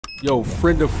Yo,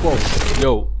 friend or foe,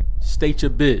 yo, state your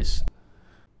biz.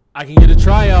 I can get a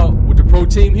tryout with the pro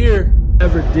team here.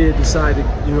 Ever did decide to,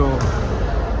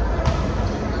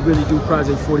 really do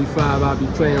Project 45, I'll be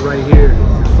playing right here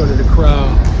in front of the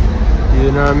crowd.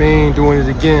 You know what I mean? Doing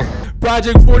it again.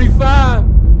 Project 45,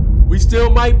 we still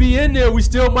might be in there. We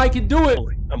still might can do it.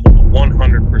 I'm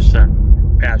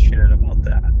 100% passionate about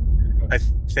that.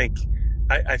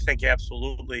 I think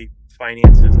absolutely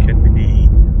finances can be,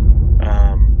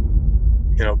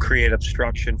 create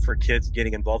obstruction for kids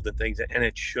getting involved in things, and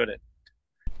it shouldn't.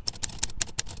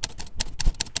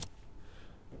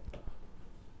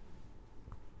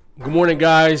 Good morning,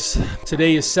 guys.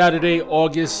 Today is Saturday,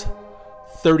 August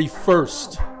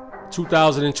 31st,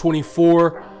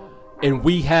 2024, and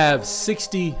we have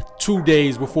 62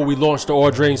 days before we launch the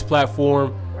All Dreams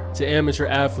platform to amateur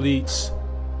athletes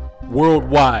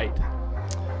worldwide.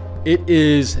 It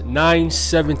is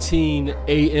 9:17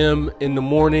 a.m. in the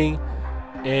morning,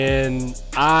 and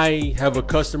I have a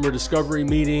customer discovery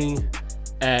meeting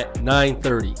at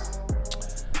 9:30.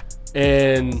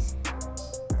 And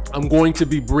I'm going to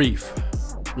be brief.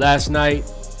 Last night,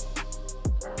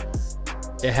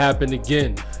 it happened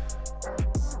again.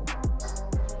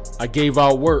 I gave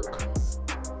out work.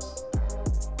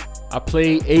 I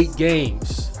played 8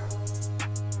 games.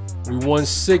 We won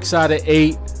 6 out of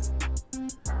 8.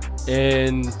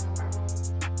 And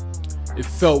it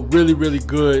felt really, really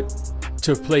good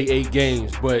to play 8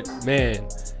 games. But man,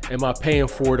 am I paying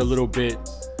for it a little bit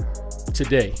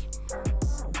today.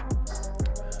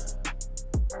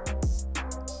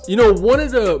 You know, one of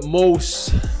the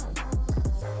most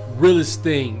realest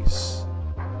things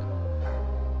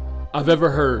I've ever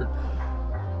heard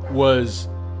was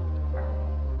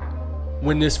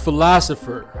when this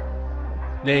philosopher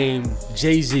named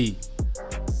Jay-Z,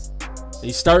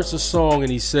 he starts a song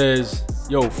and he says,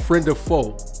 yo, friend or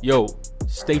foe, yo,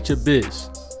 state your biz.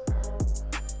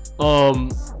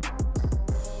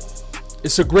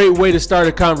 It's a great way to start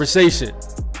a conversation.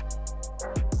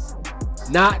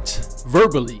 Not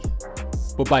verbally,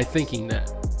 but by thinking that,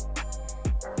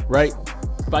 right?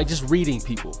 By just reading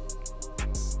people.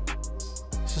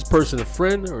 Is this person a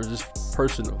friend or is this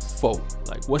person a foe?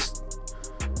 Like, what's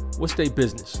their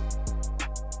business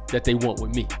that they want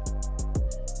with me,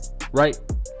 right?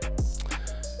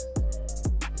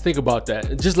 Think about that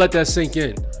and just let that sink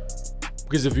in.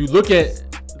 Because if you look at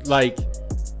like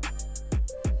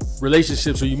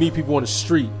relationships or you meet people on the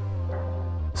street,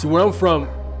 see where I'm from,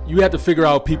 you have to figure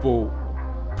out people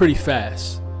pretty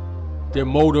fast, their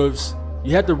motives.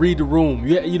 You have to read the room.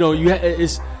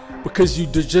 It's because you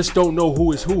just don't know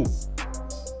who is who.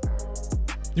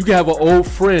 You can have an old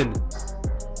friend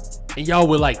and y'all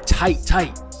were like tight,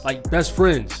 like best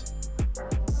friends.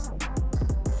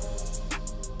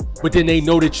 But then they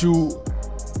know that you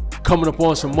coming up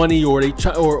on some money, or they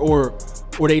try, or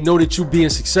they know that you being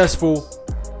successful,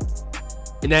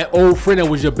 and that old friend that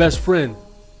was your best friend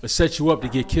will set you up to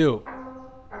get killed.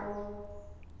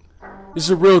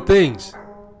 These are real things.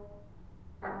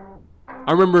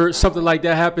 I remember something like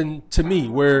that happened to me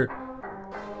where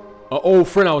an old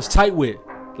friend I was tight with,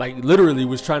 like literally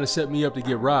was trying to set me up to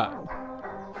get robbed.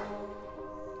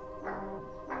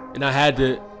 And I had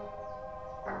to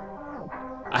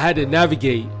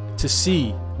navigate to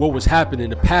see what was happening,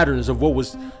 the patterns of what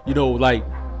was, like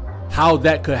how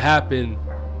that could happen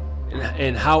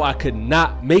and how I could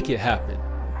not make it happen.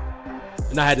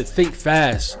 And I had to think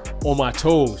fast on my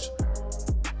toes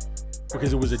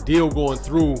because it was a deal going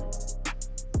through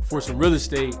for some real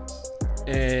estate,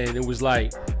 and it was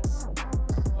like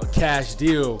a cash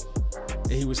deal,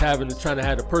 and he was trying to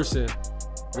have the person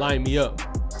line me up.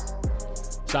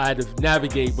 So I had to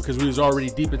navigate because we was already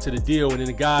deep into the deal, and then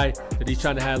the guy that he's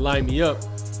trying to have line me up,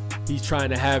 he's trying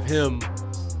to have him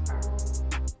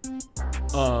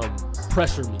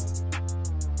pressure me,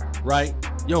 right?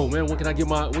 Yo, man, when can I get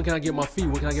my fee?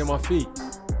 When can I get my fee?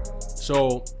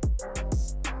 So,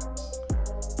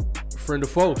 friend or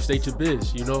foe, state your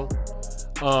biz,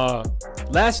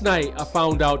 Last night, I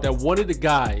found out that one of the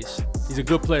guys, he's a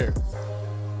good player.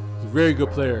 He's a very good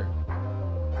player.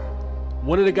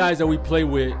 One of the guys that we play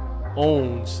with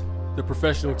owns the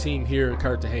professional team here in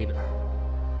Cartagena.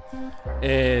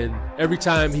 And every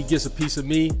time he gets a piece of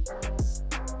me,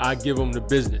 I give him the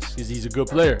business because he's a good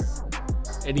player.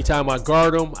 Anytime I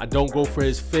guard him, I don't go for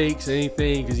his fakes or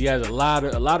anything because he has a lot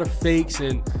of fakes,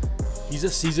 and he's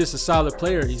just a solid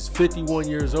player. He's 51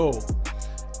 years old,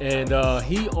 and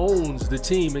he owns the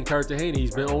team in Cartagena.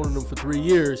 He's been owning them for 3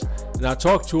 years. And I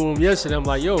talked to him yesterday. I'm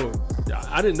like, yo,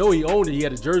 I didn't know he owned it. He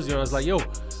had a jersey on. I was like, yo,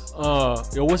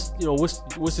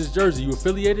 what's his jersey? You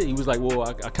affiliated? He was like, well,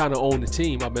 I kind of own the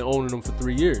team. I've been owning them for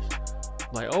 3 years.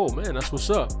 Like, oh man, that's what's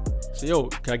up. So yo,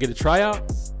 can I get a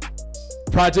tryout?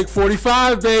 Project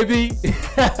 45, baby.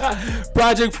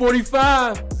 Project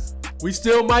 45. We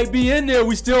still might be in there.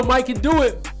 We still might can do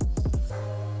it.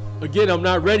 Again, I'm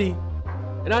not ready.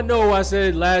 And I know I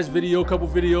said last video, a couple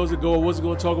videos ago, I wasn't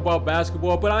going to talk about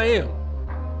basketball, but I am.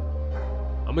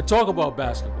 I'm going to talk about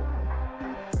basketball.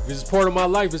 This is part of my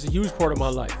life. It's a huge part of my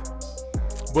life.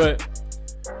 But,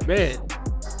 man,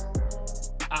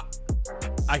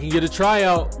 I can get a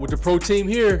tryout with the pro team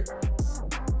here.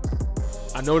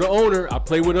 I know the owner. I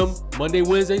play with him Monday,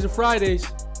 Wednesdays, and Fridays.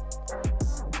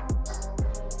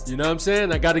 You know what I'm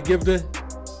saying? I got to give the...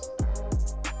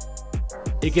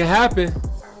 It can happen.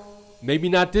 Maybe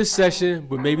not this session,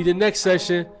 but maybe the next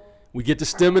session. We get the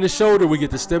stem in the shoulder. We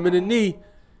get the stem in the knee.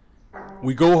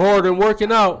 We go hard and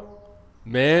working out.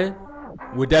 Man,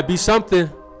 would that be something?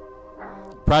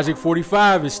 Project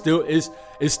 45 is still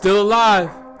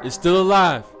alive. It's still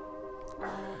alive.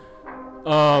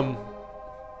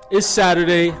 It's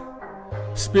Saturday.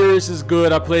 Spirits is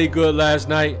good. I played good last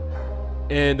night.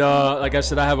 And like I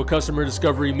said, I have a customer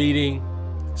discovery meeting.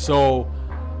 So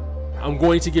I'm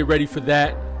going to get ready for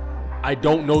that. I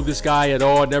don't know this guy at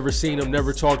all. Never seen him,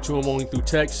 never talked to him, only through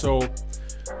text. So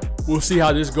we'll see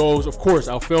how this goes. Of course,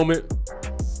 I'll film it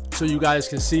so you guys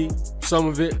can see some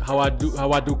of it, how I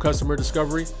do customer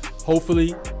discovery.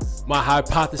 Hopefully my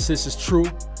hypothesis is true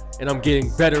and I'm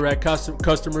getting better at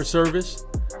customer service.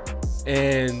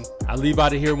 And I leave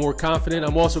out of here more confident.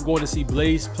 I'm also going to see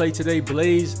Blaze play today.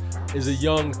 Blaze is a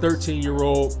young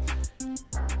 13-year-old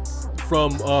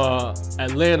from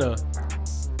Atlanta.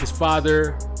 His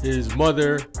father, his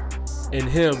mother, and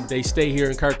him, they stay here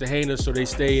in Cartagena, so they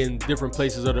stay in different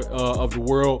places of the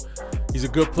world. He's a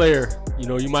good player. You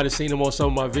know, you might have seen him on some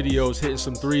of my videos hitting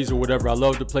some threes or whatever. I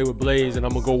love to play with Blaze, and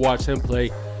I'm going to go watch him play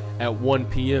at 1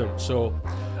 p.m. So,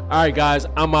 all right, guys,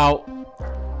 I'm out.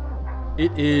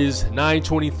 It is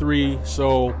 9:23,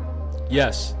 so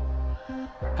yes.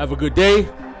 Have a good day,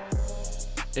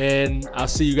 and I'll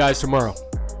see you guys tomorrow.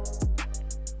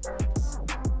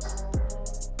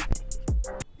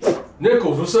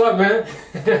 Nichols, what's up, man?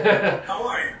 How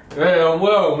are you? Man, I'm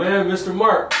well, man. Mr.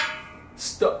 Mark.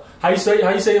 How you say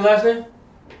your last name?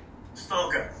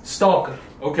 Stalker. Stalker.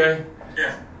 Okay.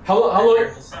 Yeah. How long?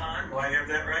 Hassan, do I have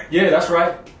that right? Yeah, that's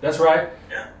right. That's right.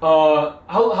 Yeah. How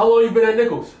long you been at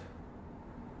Nichols?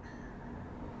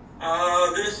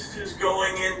 This is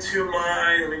going into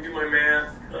my. Let me do my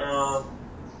math.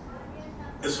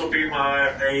 This will be my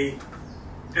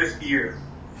 5th year.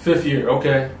 5th year.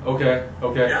 Okay.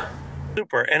 Yeah.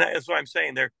 Super, and that's what I'm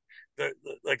saying.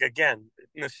 Like again,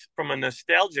 from a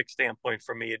nostalgic standpoint,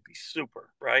 for me, it'd be super,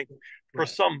 right? For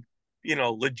some,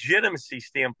 legitimacy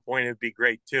standpoint, it'd be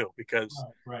great too, because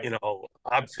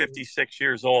I'm 56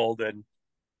 years old, and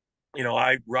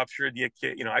I ruptured the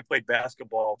Achilles. I played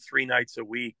basketball 3 nights a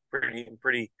week,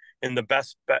 pretty in the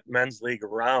best men's league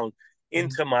around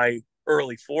into my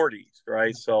early 40s,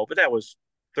 right? So, but that was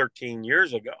 13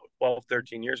 years ago.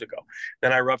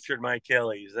 Then I ruptured my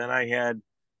Achilles. Then I had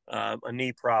a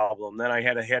knee problem. Then I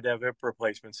had to have hip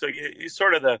replacement. So you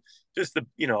sort of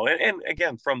and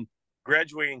again, from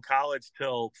graduating college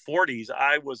till 40s,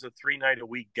 I was a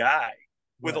 3-night-a-week guy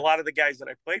with a lot of the guys that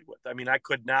I played with. I mean, I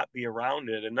could not be around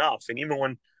it enough. And even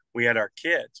when we had our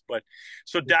kids, but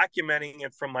so documenting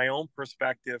it from my own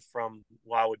perspective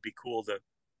would be cool to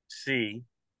see.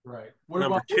 Right.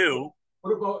 Number two.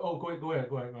 What about, go ahead.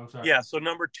 I'm sorry. Yeah, so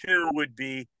number 2 would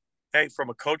be, hey, from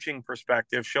a coaching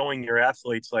perspective, showing your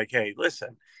athletes like, hey,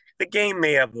 listen, the game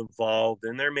may have evolved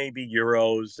and there may be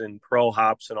Euros and pro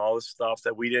hops and all this stuff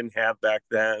that we didn't have back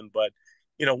then. But,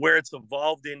 where it's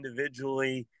evolved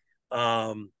individually,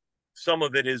 some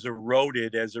of it is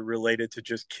eroded as it related to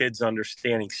just kids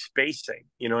understanding spacing.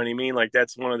 You know what I mean? Like,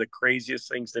 that's one of the craziest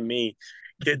things to me.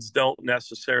 Kids don't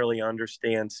necessarily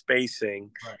understand spacing,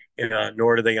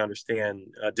 nor do they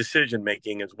understand decision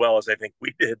making as well as I think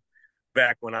we did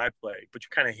back when I played. But you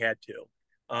kind of had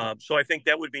to. So I think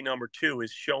that would be number 2,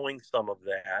 is showing some of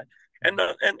that. And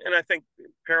I think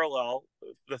parallel,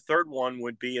 the third one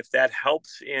would be, if that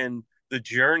helps in the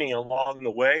journey along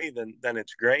the way, then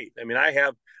it's great. I mean, I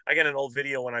got an old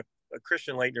video when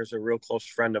Christian Leitner's a real close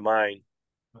friend of mine.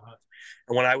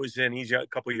 And when I was he's a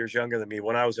couple of years younger than me.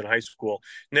 When I was in high school,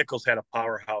 Nichols had a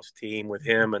powerhouse team with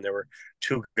him, and there were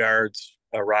 2 guards,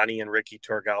 Ronnie and Ricky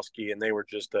Torgowski, and they were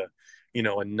just a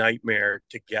nightmare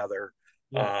together.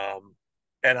 Yeah.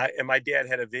 And my dad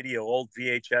had a old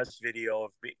VHS video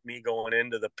of me going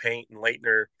into the paint, and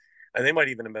Leitner, and they might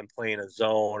even have been playing a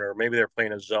zone, or maybe they're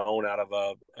playing a zone out of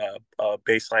a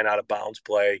baseline out of bounds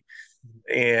play.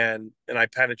 and I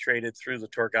penetrated through the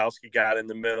Torgowski, got in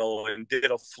the middle, and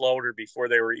did a floater before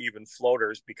they were even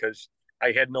floaters because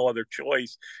I had no other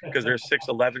choice because they're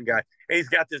 6'11" guy, and he's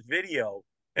got this video,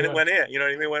 and it Yeah. went in. You know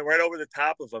what I mean? It went right over the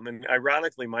top of him. And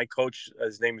ironically, my coach,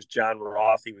 his name is John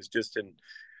Roth. He was just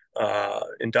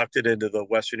inducted into the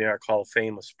Western New York Hall of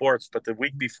Fame of Sports. But the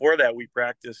week before that, we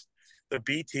practiced. The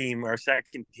B team, our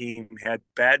second team, had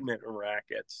badminton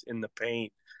rackets in the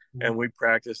paint, and we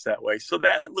practiced that way. So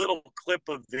that little clip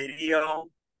of video,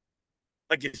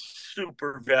 like, is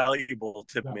super valuable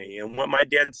to Yeah. me. And when my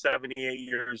dad's 78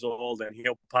 years old, and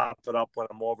he'll pop it up when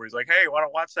I'm over, he's like, "Hey, want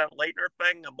to watch that Leitner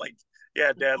thing?" I'm like,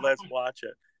 "Yeah, Dad, let's watch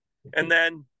it." And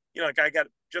then, like, I got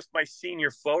just my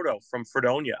senior photo from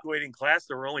Fredonia. Graduating class,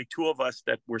 there were only two of us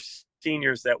that were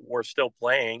seniors that were still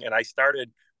playing, and I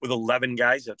started with 11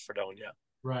 guys at Fredonia.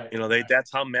 Right.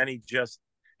 That's how many just,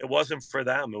 it wasn't for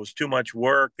them. It was too much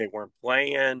work. They weren't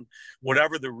playing. Yeah.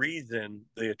 Whatever the reason,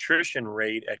 the attrition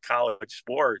rate at college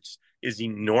sports is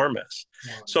enormous.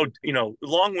 No, So,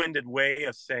 long-winded way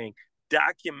of saying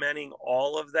documenting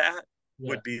all of that yeah.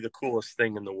 would be the coolest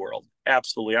thing in the world.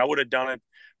 Absolutely. I would have done it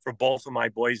for both of my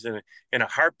boys in a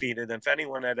heartbeat. And if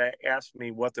anyone had asked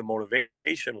me what the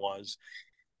motivation was,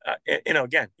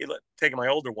 again, taking my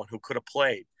older one who could have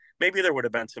played, maybe there would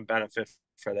have been some benefit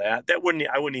for that. I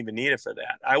wouldn't even need it for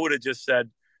that. I would have just said,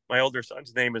 my older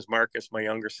son's name is Marcus, my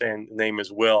younger son's name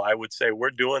is Will. I would say, we're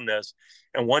doing this,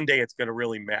 and one day it's going to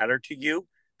really matter to you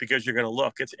because you're going to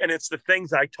look. It's the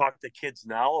things I talk to kids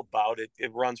now about.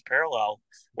 It runs parallel.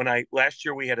 Last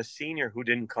year we had a senior who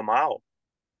didn't come out,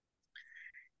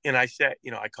 and I said,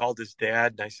 I called his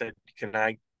dad and I said, can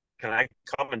I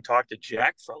come and talk to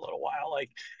Jack for a little while? Like,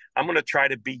 I'm going to try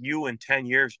to be you in 10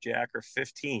 years, Jack, or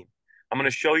 15. I'm going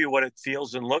to show you what it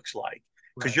feels and looks like,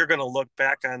 because you're going to look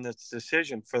back on this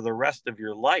decision for the rest of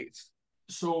your life.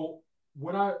 So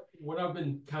what I've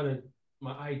been kind of,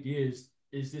 my idea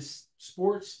is this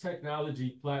sports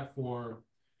technology platform.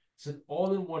 It's an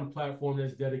all-in-one platform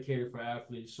that's dedicated for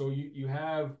athletes. So you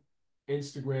have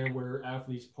Instagram where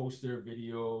athletes post their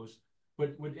videos,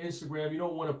 but with Instagram, you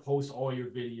don't want to post all your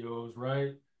videos,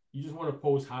 right? You just want to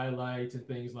post highlights and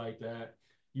things like that.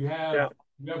 You have Yeah.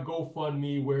 you have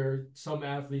GoFundMe where some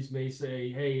athletes may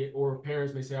say, hey, or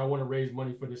parents may say, I want to raise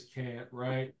money for this camp,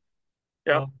 right?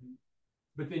 Yeah. Um,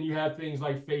 but then you have things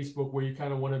like Facebook where you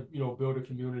kind of want to, build a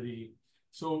community.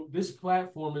 So this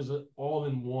platform is an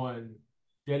all-in-one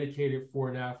dedicated for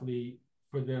an athlete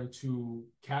for them to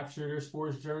capture their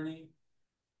sports journey,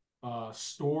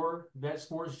 store that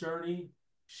sports journey,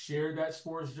 share that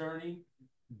sports journey,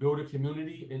 build a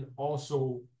community, and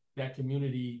also that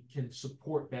community can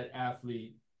support that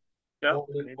athlete Yeah.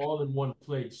 all in one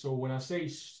place. So when I say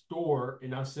store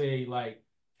and I say like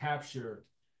capture,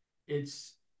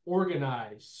 it's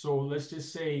organized. So let's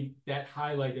just say that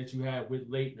highlight that you had with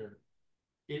Leitner,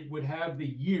 it would have the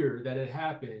year that it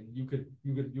happened. You could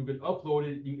upload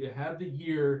it. You could have the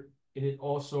year, and it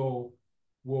also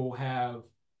will have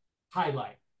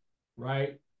highlight,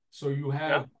 right? So you Yeah.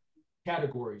 have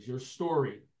categories, your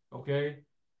story, okay,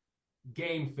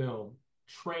 game film,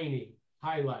 training,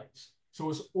 highlights. So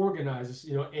it's organized,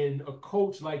 and a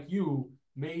coach like you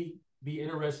may be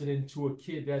interested into a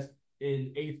kid that's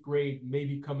in eighth grade,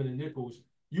 maybe coming to Nichols.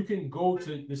 You can go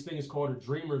to this thing is called a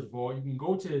Dreamer's Vault. You can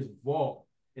go to his vault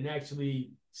and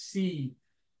actually see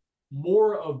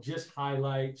more of just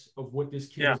highlights of what this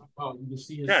kid Yeah. is about. You can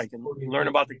see Yeah. his You can story and learn things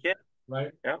about the like kid. that,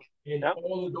 right? Yeah. And Yeah.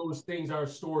 all of those things are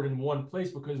stored in one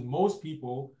place because most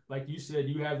people, like you said,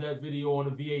 you have that video on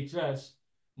a VHS.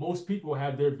 Most people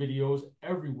have their videos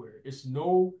everywhere. It's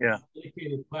no Yeah.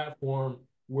 dedicated platform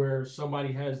where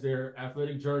somebody has their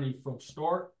athletic journey from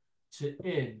start to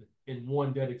end in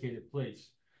one dedicated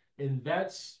place. And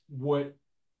that's what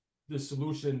the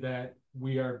solution that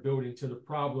we are building to the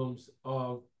problems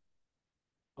of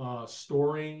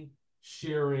storing, Yeah.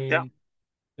 sharing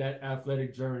that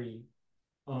athletic journey,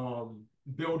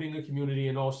 building a community,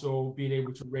 and also being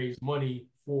able to raise money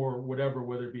for whatever,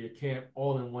 whether it be a camp,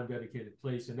 all in one dedicated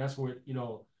place. And that's what,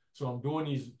 so I'm doing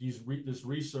this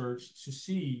research to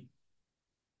see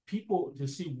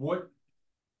what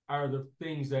are the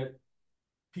things that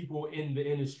people in the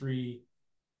industry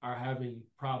are having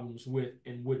problems with,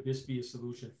 and would this be a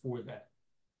solution for that?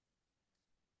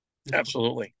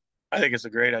 Absolutely. I think it's a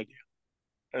great idea.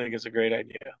 I think it's a great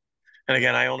idea. And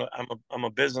again, I'm a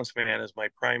businessman as my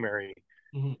primary,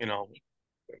 Mhm. you know,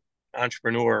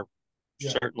 entrepreneur,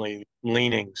 Yeah. certainly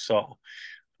leaning. So,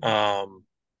 um,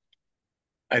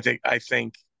 I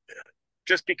think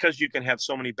just because you can have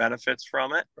so many benefits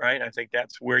from it, right? I think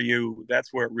that's where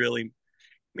it really,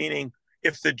 meaning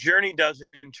if the journey doesn't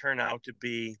turn out to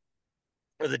be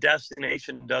or the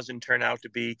destination doesn't turn out to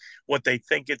be what they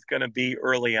think it's going to be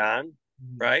early on,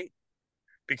 right?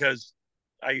 Because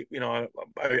I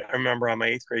remember on my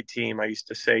 8th grade team, I used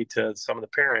to say to some of the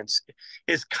parents,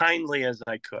 as kindly as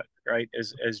I could, right?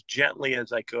 As gently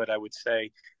as I could, I would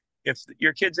say, if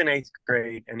your kid's in 8th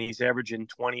grade and he's averaging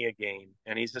 20 a game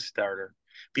and he's a starter,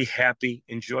 be happy,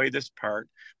 enjoy this part,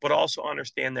 but also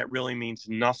understand that really means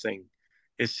nothing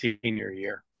his senior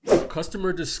year.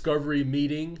 Customer discovery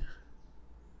meeting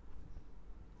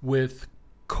with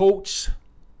Coach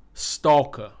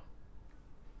Stalker.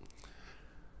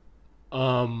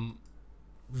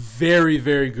 Very,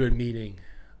 very good meeting.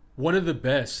 One of the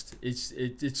best.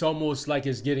 It's almost like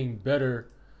it's getting better.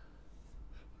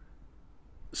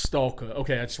 Stalker.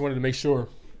 Okay, I just wanted to make sure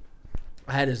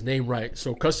I had his name right.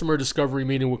 So, customer discovery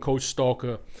meeting with Coach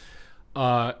Stalker.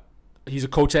 He's a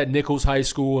coach at Nichols High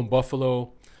School in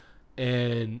Buffalo.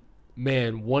 And,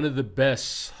 man, one of the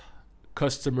best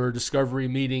customer discovery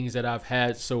meetings that I've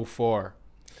had so far.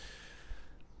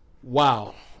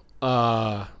 Wow.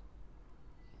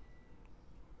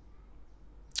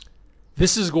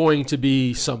 This is going to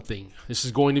be something. This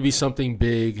is going to be something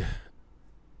big.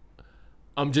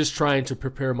 I'm just trying to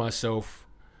prepare myself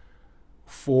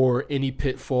for any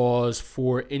pitfalls,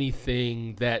 for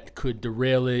anything that could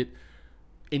derail it,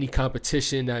 any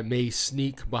competition that may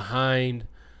sneak behind.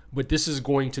 But this is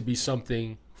going to be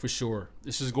something for sure.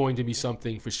 This is going to be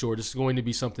something for sure. This is going to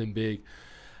be something big.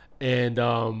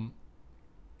 And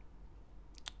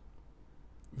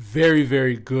very,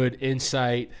 very good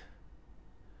insight.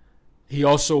 He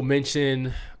also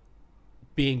mentioned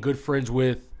being good friends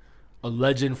with a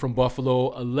legend from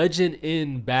Buffalo, a legend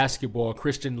in basketball,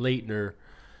 Christian Laettner.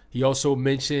 He also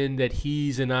mentioned that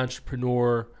he's an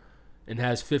entrepreneur and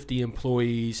has 50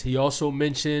 employees. He also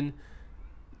mentioned,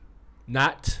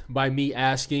 not by me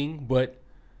asking, but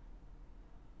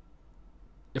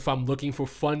if I'm looking for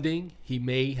funding, he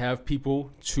may have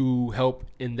people to help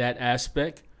in that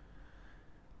aspect.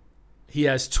 He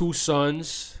has 2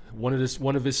 sons. One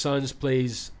of his sons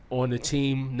plays on the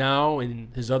team now,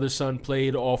 and his other son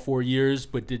played all 4 years,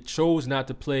 but chose not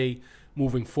to play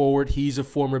moving forward. He's a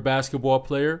former basketball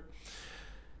player.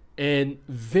 And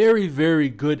very, very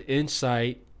good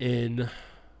insight in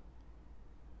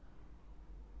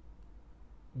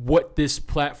what this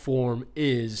platform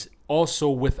is, also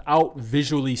without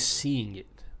visually seeing it.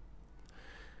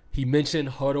 He mentioned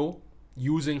Huddle,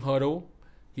 using Huddle.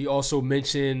 He also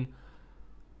mentioned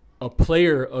a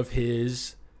player of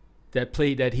his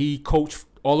that he coached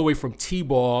all the way from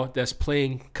T-ball, that's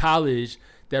playing college,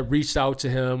 that reached out to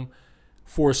him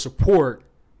for support,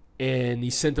 and he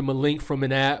sent him a link from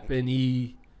an app, and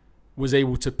he was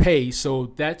able to pay.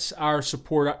 So that's our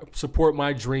support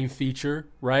my dream feature,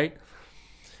 right?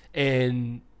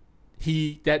 And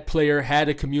that player had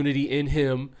a community in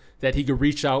him that he could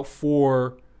reach out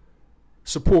for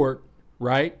support,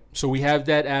 right? So we have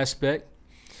that aspect.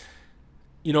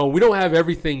 We don't have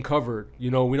everything covered.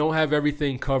 We don't have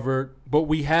everything covered, but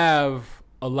we have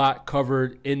a lot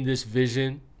covered in this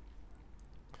vision.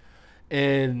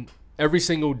 And every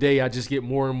single day, I just get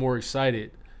more and more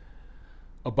excited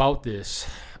about this.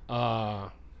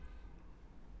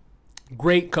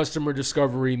 Great customer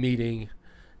discovery meeting.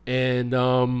 And,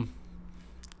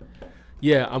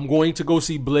 yeah, I'm going to go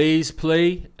see Blaze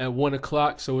play at 1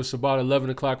 o'clock. So it's about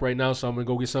 11 o'clock right now. So I'm going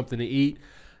to go get something to eat.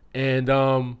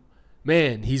 And,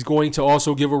 man, he's going to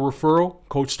also give a referral.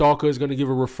 Coach Stalker is going to give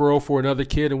a referral for another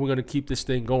kid, and we're going to keep this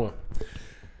thing going.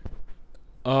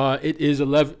 It is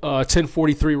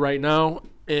 10:43 right now,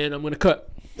 and I'm going to cut.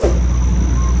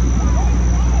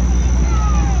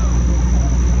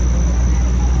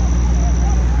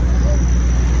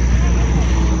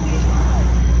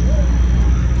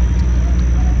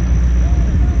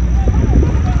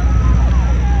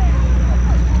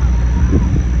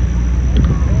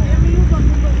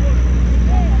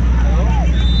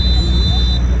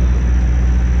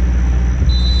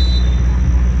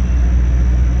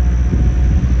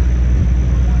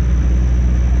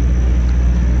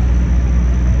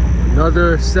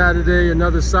 Another Saturday,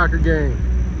 another soccer game.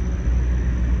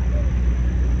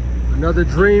 Another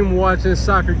dream watching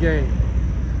soccer game.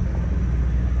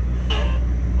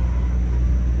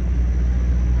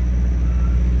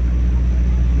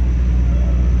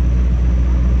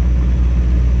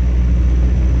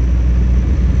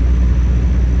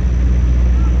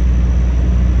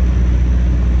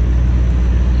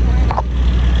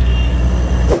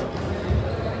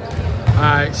 All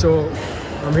right, so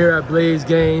I'm here at Blaze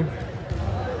game.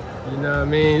 You know what I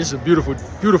mean? It's a beautiful,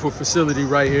 beautiful facility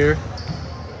right here.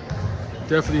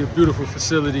 Definitely a beautiful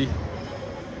facility.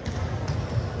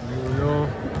 You know.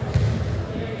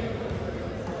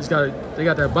 They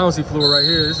got that bouncy floor right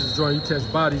here. This is a joint you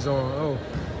catch bodies on. Oh,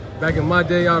 back in my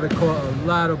day, I would have caught a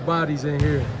lot of bodies in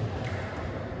here.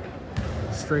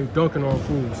 Straight dunking on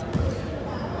fools.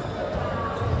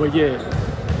 But yeah,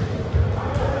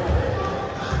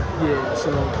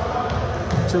 so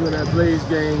chilling at Blaze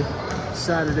game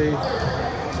Saturday.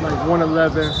 It's like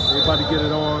 1:11. We're about to get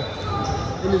it on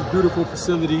in this beautiful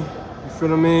facility. You feel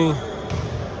what I mean?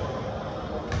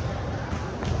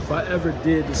 If I ever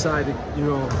did decide to, you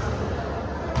know,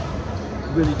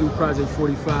 really do Project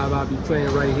 45, I'll be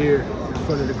playing right here in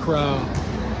front of the crowd.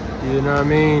 You know what I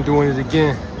mean? Doing it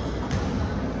again.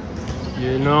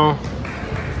 You know?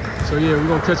 So yeah, we're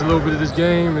gonna catch a little bit of this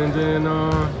game and then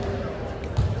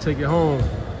take it home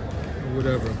or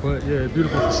whatever. But yeah,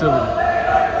 beautiful facility.